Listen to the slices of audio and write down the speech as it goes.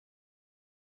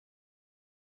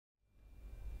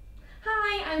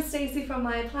I'm Stacey from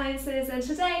MyAppliances, and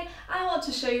today I want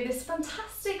to show you this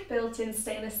fantastic built-in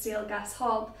stainless steel gas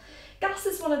hob. Gas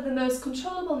is one of the most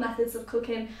controllable methods of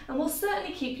cooking and will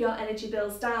certainly keep your energy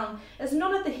bills down, as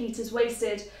none of the heat is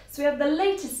wasted, so we have the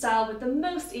latest style with the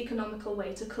most economical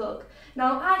way to cook.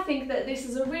 Now I think that this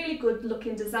is a really good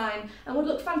looking design and would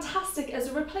look fantastic as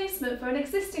a replacement for an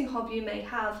existing hob you may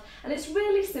have, and it's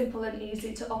really simple and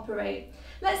easy to operate.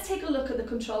 Let's take a look at the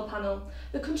control panel.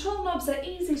 The control knobs are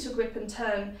easy to grip and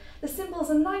turn. The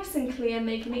symbols are nice and clear,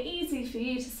 making it easy for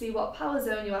you to see what power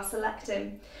zone you are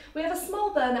selecting. We have a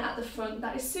small burner at the front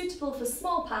that is suitable for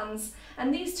small pans,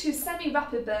 and these two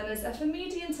semi-rapid burners are for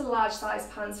medium to large size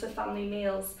pans for family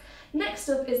meals. Next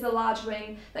up is the large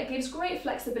ring that gives great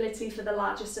flexibility for the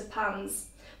largest of pans.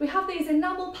 We have these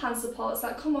enamel pan supports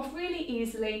that come off really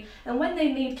easily, and when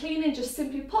they need cleaning, just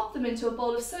simply pop them into a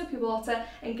bowl of soapy water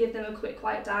and give them a quick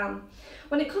wipe down.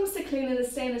 When it comes to cleaning the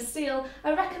stainless steel,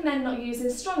 I recommend not using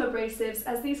strong abrasives,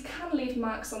 as these can leave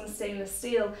marks on the stainless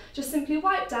steel. Just simply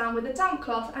wipe down with a damp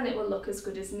cloth and it will look as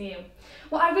good as new.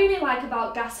 What I really like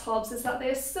about gas hobs is that they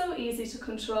are so easy to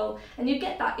control and you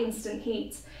get that instant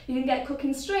heat. You can get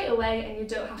cooking straight away and you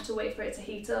don't have to wait for it to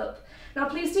heat up. Now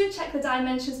please do check the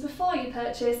dimensions before you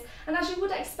purchase, and as you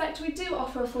would expect, we do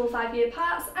offer a full 5-year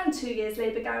parts and 2 years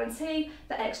labour guarantee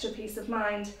for extra peace of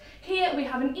mind. Here we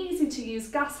have an easy to use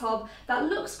gas hob that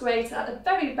looks great at the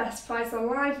very best price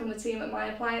online from the team at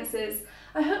MyAppliances.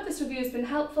 I hope this review has been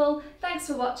helpful. Thanks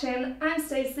for watching. I'm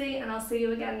Stacey and I'll see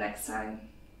you again next time.